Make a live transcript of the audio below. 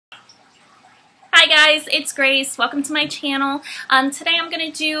guys, it's Grace. Welcome to my channel. Today I'm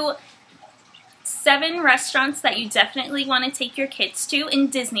going to do 7 restaurants that you definitely want to take your kids to in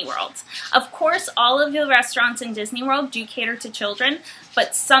Disney World. Of course, all of the restaurants in Disney World do cater to children,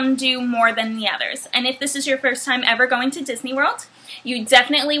 but some do more than the others. And if this is your first time ever going to Disney World, you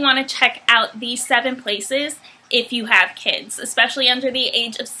definitely want to check out these 7 places if you have kids, especially under the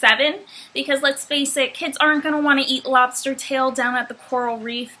age of 7, because let's face it, kids aren't going to want to eat lobster tail down at the coral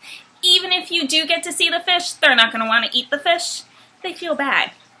reef. Even if you do get to see the fish, they're not going to want to eat the fish. They feel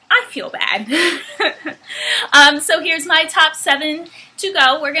bad. I feel bad. So here's my top 7 to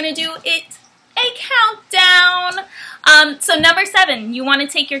go. We're going to do it a countdown. So number 7 you want to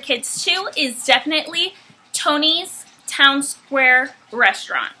take your kids to is definitely Tony's Town Square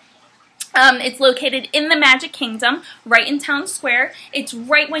Restaurant. It's located in the Magic Kingdom, right in Town Square. It's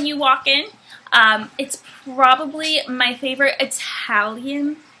right when you walk in. It's probably my favorite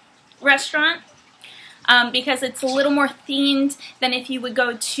Italian restaurant because it's a little more themed than if you would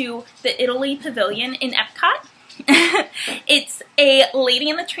go to the Italy Pavilion in Epcot. It's a Lady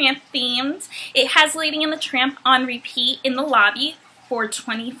and the Tramp themed. It has Lady and the Tramp on repeat in the lobby for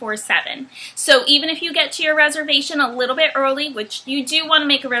 24/7. So even if you get to your reservation a little bit early, which you do want to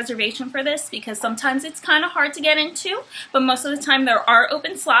make a reservation for this because sometimes it's kind of hard to get into, but most of the time there are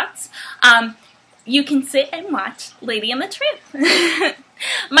open slots, you can sit and watch Lady and the Tramp.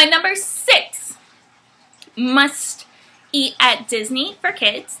 My number 6 must eat at Disney for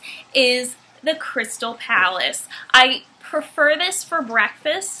kids is the Crystal Palace. I prefer this for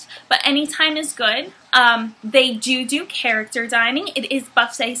breakfast, but anytime is good. They do character dining. It is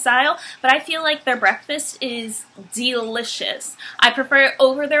buffet style, but I feel like their breakfast is delicious. I prefer it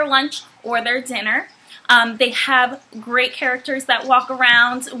over their lunch or their dinner. They have great characters that walk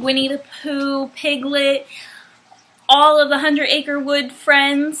around. Winnie the Pooh, Piglet, all of the 100 Acre Wood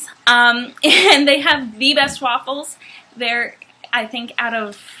friends, and they have the best waffles. They're, I think, out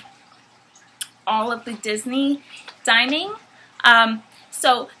of all of the Disney dining.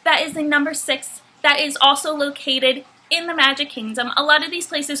 So that is the number 6. That is also located in the Magic Kingdom. A lot of these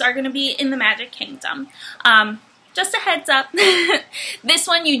places are going to be in the Magic Kingdom. Just a heads up, this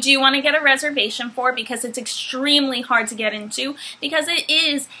one you do want to get a reservation for because it's extremely hard to get into because it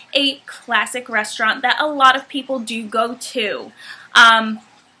is a classic restaurant that a lot of people do go to.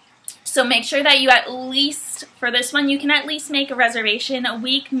 So make sure that you at least, for this one, you can at least make a reservation a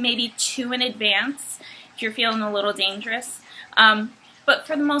week, maybe 2 in advance if you're feeling a little dangerous. But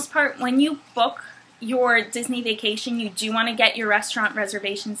for the most part, when you book your Disney vacation, you do want to get your restaurant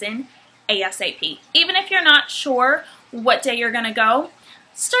reservations in ASAP. Even if you're not sure what day you're going to go,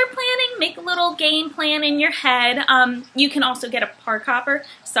 start planning, make a little game plan in your head. You can also get a park hopper.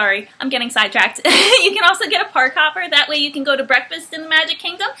 Sorry, I'm getting sidetracked. You can also get a park hopper. That way you can go to breakfast in the Magic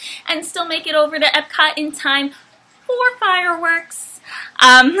Kingdom and still make it over to Epcot in time for fireworks.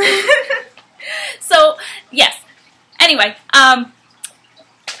 So, yes. Anyway,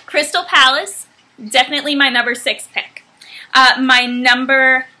 Crystal Palace, definitely my number 6 pick. My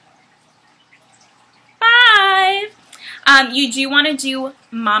number 5, you do want to do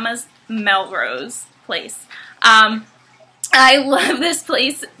Mama's Melrose place. I love this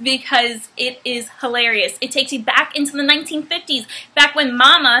place because it is hilarious. It takes you back into the 1950s, back when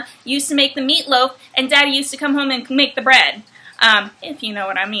Mama used to make the meatloaf and Daddy used to come home and make the bread, if you know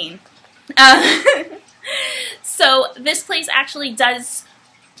what I mean. So this place actually does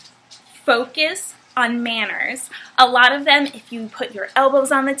focus on manners. A lot of them, if you put your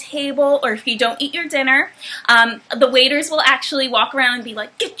elbows on the table or if you don't eat your dinner, the waiters will actually walk around and be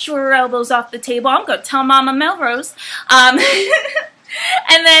like, get your elbows off the table. I'm going to tell Mama Melrose. And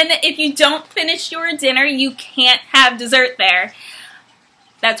then if you don't finish your dinner, you can't have dessert there.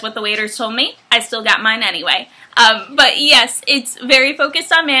 That's what the waiters told me. I still got mine anyway. But yes, it's very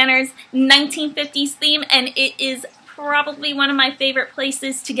focused on manners, 1950s theme, and it is probably one of my favorite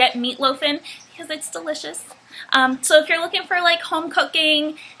places to get meatloaf in because it's delicious. So if you're looking for like home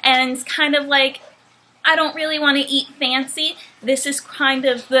cooking and kind of like, I don't really want to eat fancy, this is kind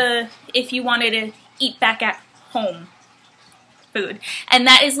of the, if you wanted to eat back at home food. And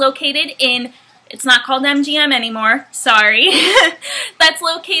that is located in, it's not called MGM anymore, sorry. That's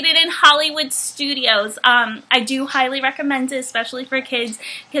located in Hollywood Studios. I do highly recommend it, especially for kids,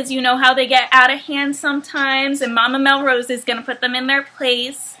 because you know how they get out of hand sometimes, and Mama Melrose is going to put them in their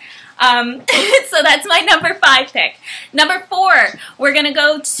place. So that's my number 5 pick. Number 4, we're going to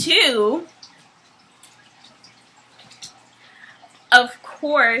go to, of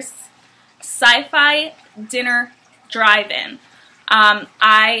course, Sci-Fi Dinner Drive-In.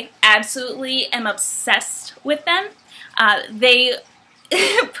 I absolutely am obsessed with them. They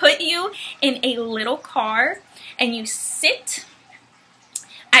put you in a little car and you sit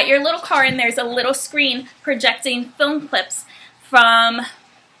at your little car, and there's a little screen projecting film clips from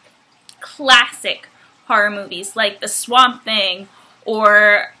classic horror movies like The Swamp Thing,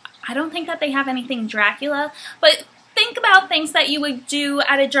 or I don't think that they have anything Dracula, but think about things that you would do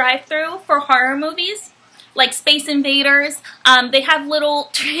at a drive-thru for horror movies, like Space Invaders. They have little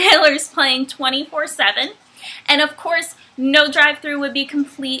trailers playing 24/7. And of course, no drive-thru would be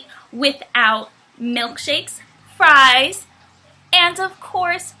complete without milkshakes, fries, and of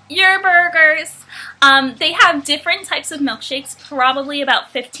course, your burgers. They have different types of milkshakes, probably about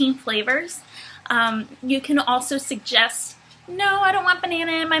 15 flavors. You can also suggest, no, I don't want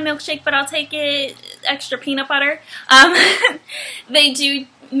banana in my milkshake, but I'll take it extra peanut butter. They do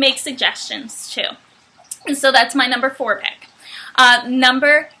make suggestions too. And so that's my number 4 pick.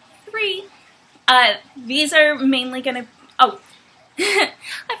 Number 3, these are mainly going to, oh, I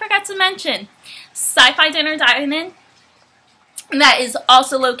forgot to mention, Sci-Fi Dinner Dine-In. That is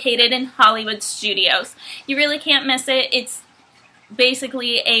also located in Hollywood Studios. You really can't miss it. It's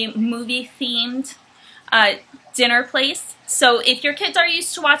basically a movie-themed dinner place. So if your kids are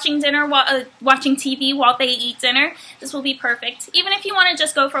used to watching watching TV while they eat dinner, this will be perfect. Even if you want to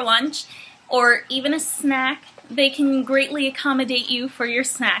just go for lunch or even a snack, they can greatly accommodate you for your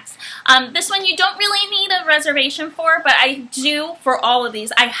snacks. This one you don't really need a reservation for, but I do for all of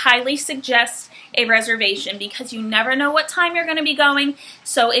these. I highly suggest a reservation because you never know what time you're going to be going.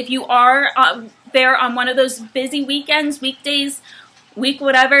 So if you are there on one of those busy weekends, weekdays, week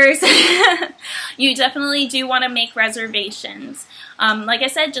whatevers, you definitely do want to make reservations. Like I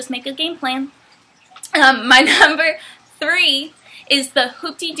said, just make a game plan. My number 3 is the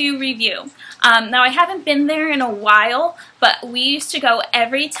Hoop-Dee-Doo Review. Now I haven't been there in a while, but we used to go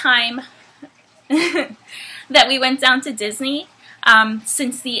every time that we went down to Disney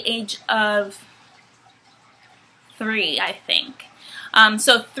since the age of 3, I think.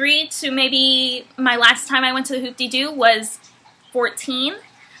 So 3 to maybe my last time I went to the Hoop-Dee-Doo was 14.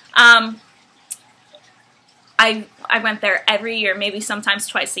 I went there every year, maybe sometimes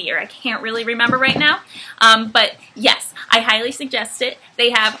twice a year. I can't really remember right now. But yes, I highly suggest it. They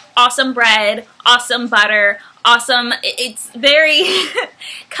have awesome bread, awesome butter, awesome, it's very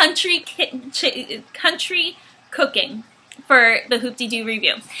country cooking for the Hoop-Dee-Doo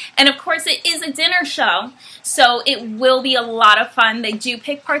Review. And of course it is a dinner show, so it will be a lot of fun. They do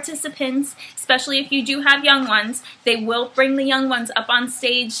pick participants, especially if you do have young ones. They will bring the young ones up on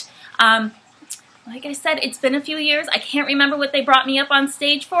stage. Like I said, it's been a few years. I can't remember what they brought me up on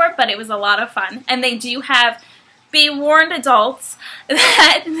stage for, but it was a lot of fun. And they do have, be warned adults,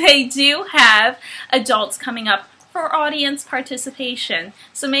 that they do have adults coming up for audience participation.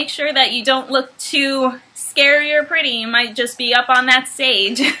 So make sure that you don't look too scary or pretty. You might just be up on that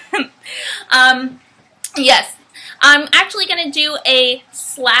stage. Yes, I'm actually going to do a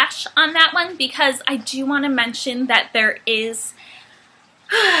slash on that one because I do want to mention that there is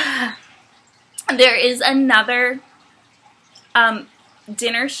another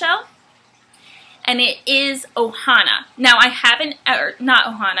dinner show, and it is Ohana. Now I haven't, or not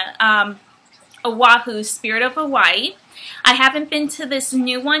Ohana, Oahu, Spirit of Hawaii. I haven't been to this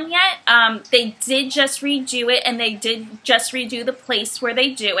new one yet. They did just redo it, and they did just redo the place where they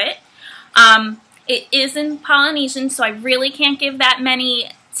do it. It is in Polynesian, so I really can't give that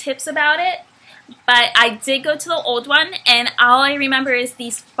many tips about it. But I did go to the old one, and all I remember is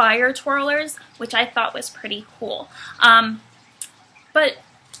these fire twirlers, which I thought was pretty cool. But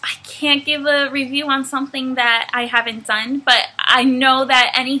I can't give a review on something that I haven't done, but I know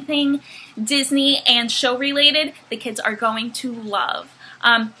that anything Disney and show related, the kids are going to love.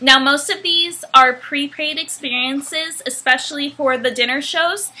 Now most of these are prepaid experiences, especially for the dinner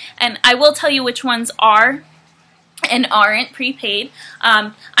shows, and I will tell you which ones are and aren't prepaid.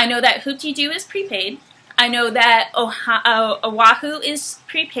 I know that Hoop-Dee-Doo is prepaid. I know that Oahu is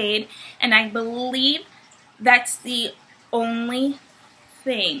prepaid, and I believe that's the only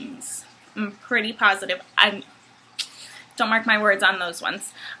things. I'm pretty positive. Don't mark my words on those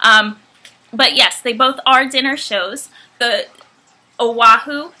ones. But yes, they both are dinner shows. The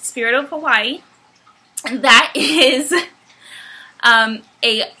Oahu, Spirit of Hawaii, that is a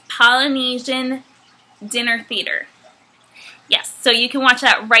Polynesian dinner theater. Yes, so you can watch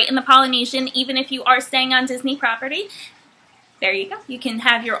that right in the Polynesian, even if you are staying on Disney property. There you go. You can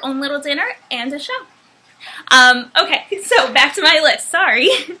have your own little dinner and a show. Okay, so back to my list. Sorry.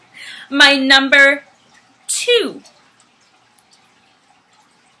 My number 2.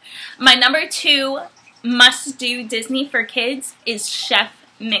 My number 2 must-do Disney for kids is Chef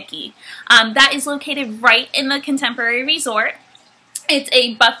Mickey. That is located right in the Contemporary Resort. It's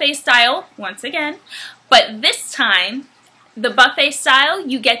a buffet style, once again, but this time, the buffet style,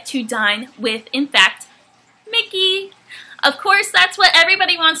 you get to dine with, in fact, Mickey. Of course, that's what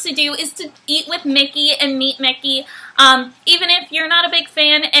everybody wants to do, is to eat with Mickey and meet Mickey. Even if you're not a big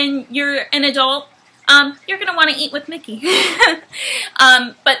fan and you're an adult, you're going to want to eat with Mickey.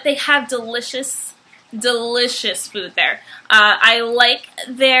 But they have delicious, delicious food there. I like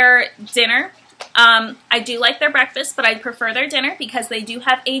their dinner. I do like their breakfast, but I prefer their dinner because they do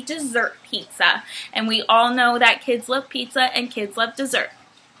have a dessert pizza. And we all know that kids love pizza and kids love dessert.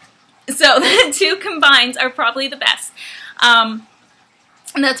 So the two combined are probably the best. And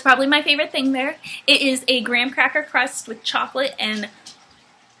that's probably my favorite thing there. It is a graham cracker crust with chocolate and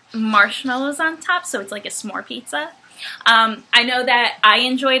marshmallows on top, so it's like a s'more pizza. I know that I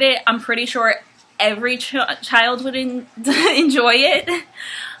enjoyed it. I'm pretty sure every child would enjoy it.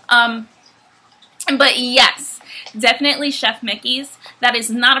 But yes, definitely Chef Mickey's. That is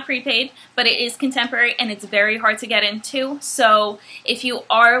not a prepaid, but it is contemporary and it's very hard to get into. So if you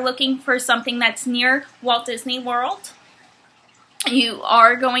are looking for something that's near Walt Disney World, you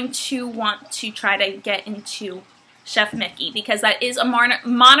are going to want to try to get into Chef Mickey, because that is a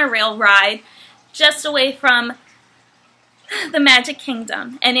monorail ride just away from the Magic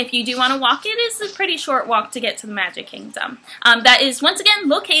Kingdom. And if you do want to walk, it is a pretty short walk to get to the Magic Kingdom. That is, once again,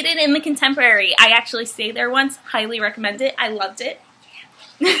 located in the Contemporary. I actually stayed there once. Highly recommend it. I loved it.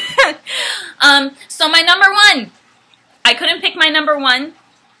 So my number one. I couldn't pick my number one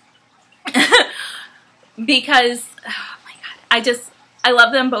because, oh my God, I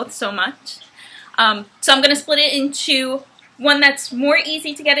love them both so much. So I'm going to split it into one that's more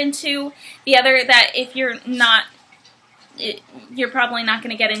easy to get into, the other that if you're not, you're probably not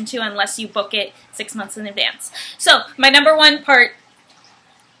going to get into unless you book it 6 months in advance. So my number one, part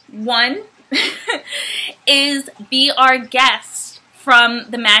one, is Be Our Guest from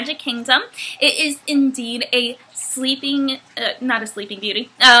the Magic Kingdom. It is indeed a sleeping, not a Sleeping Beauty,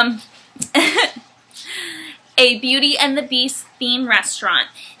 a Beauty and the Beast theme restaurant.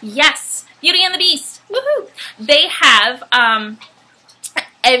 Yes, Beauty and the Beast. Woohoo! They have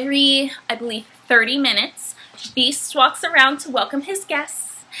every, I believe, 30 minutes, Beast walks around to welcome his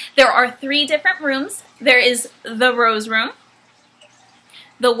guests. There are 3 different rooms. There is the Rose Room,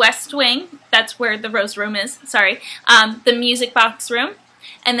 the West Wing, that's where the Rose Room is, sorry, the Music Box Room,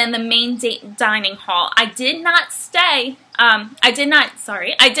 and then the main dining hall. I did not stay, I did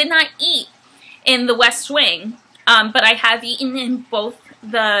not eat in the West Wing, but I have eaten in both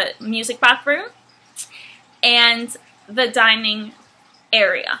the Music Box Room and the dining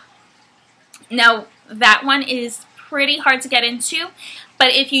area. Now, that one is pretty hard to get into,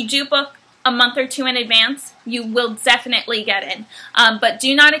 but if you do book a month or 2 in advance, you will definitely get in. But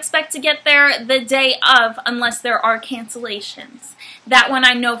do not expect to get there the day of unless there are cancellations. That one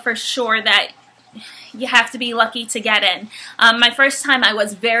I know for sure that you have to be lucky to get in. My first time I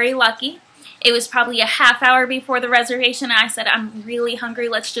was very lucky. It was probably a half hour before the reservation. I said, I'm really hungry.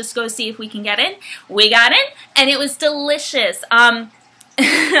 Let's just go see if we can get in. We got in, and it was delicious.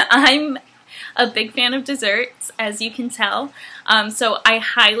 I'm a big fan of desserts, as you can tell. So I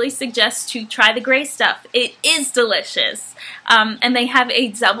highly suggest to try the gray stuff. It is delicious. And they have a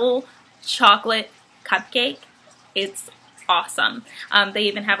double chocolate cupcake. It's awesome. They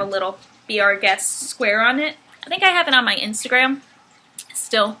even have a little Be Our Guest square on it. I think I have it on my Instagram.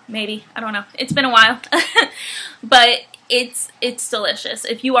 Still, maybe. I don't know. It's been a while. But it's delicious.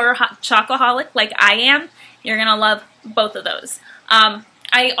 If you are a chocoholic like I am, you're going to love both of those.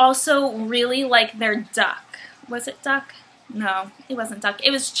 I also really like their duck. Was it duck? No, it wasn't duck. It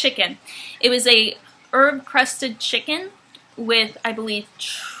was chicken. It was a herb-crusted chicken with, I believe,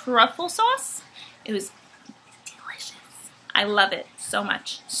 truffle sauce. It was delicious. I love it so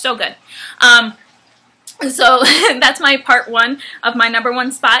much. So good. So that's my part one of my number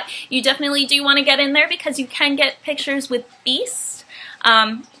one spot. You definitely do want to get in there because you can get pictures with Beast.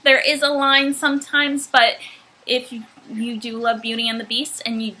 There is a line sometimes, but if you do love Beauty and the Beast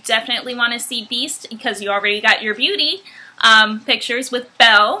and you definitely want to see Beast because you already got your Beauty pictures with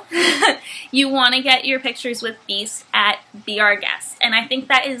Belle, you want to get your pictures with Beast at Be Our Guest. And I think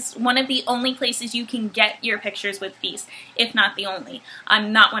that is one of the only places you can get your pictures with Beast, if not the only.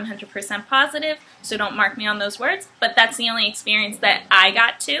 I'm not 100% positive, so don't mark me on those words, but that's the only experience that I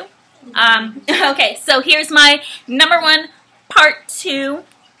got to. Okay, so here's my number one, part two.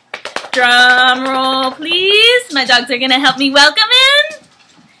 Drum roll, please. My dogs are going to help me welcome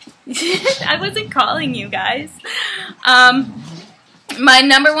in. I wasn't calling you guys. My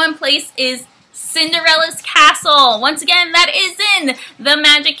number one place is Cinderella's Castle. Once again, that is in the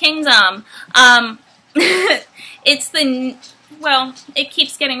Magic Kingdom. It's the well, it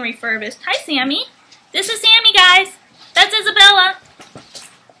keeps getting refurbished. Hi, Sammy. This is Sammy, guys. That's Isabella.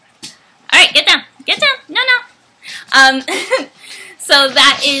 All right, get down. Get down. No, no. So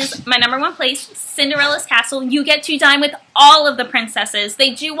that is my #1 place, Cinderella's Castle. You get to dine with all of the princesses.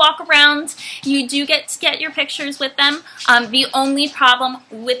 They do walk around. You do get to get your pictures with them. The only problem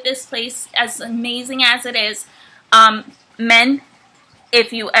with this place, as amazing as it is, men,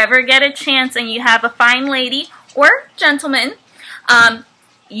 if you ever get a chance and you have a fine lady or gentleman,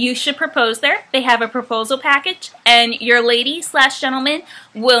 you should propose there. They have a proposal package, and your lady/gentleman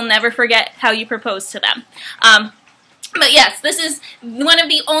will never forget how you proposed to them. But yes, this is one of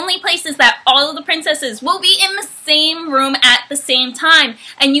the only places that all of the princesses will be in the same room at the same time,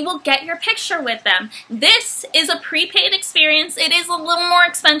 and you will get your picture with them. This is a prepaid experience. It is a little more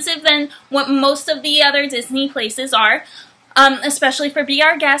expensive than what most of the other Disney places are, especially for Be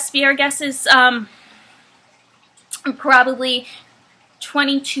Our Guest. Be Our Guest is probably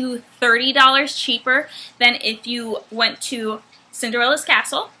 $20 to $30 cheaper than if you went to Cinderella's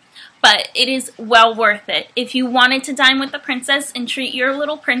Castle. But it is well worth it. If you wanted to dine with the princess and treat your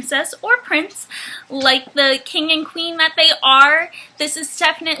little princess or prince like the king and queen that they are, this is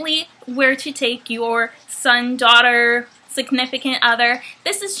definitely where to take your son, daughter, significant other.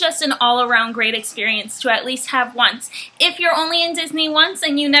 This is just an all-around great experience to at least have once. If you're only in Disney once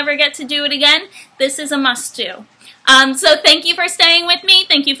and you never get to do it again, this is a must-do. So thank you for staying with me.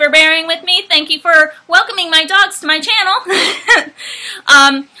 Thank you for bearing with me. Thank you for welcoming my dogs to my channel.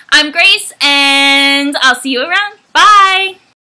 I'm Grace, and I'll see you around. Bye!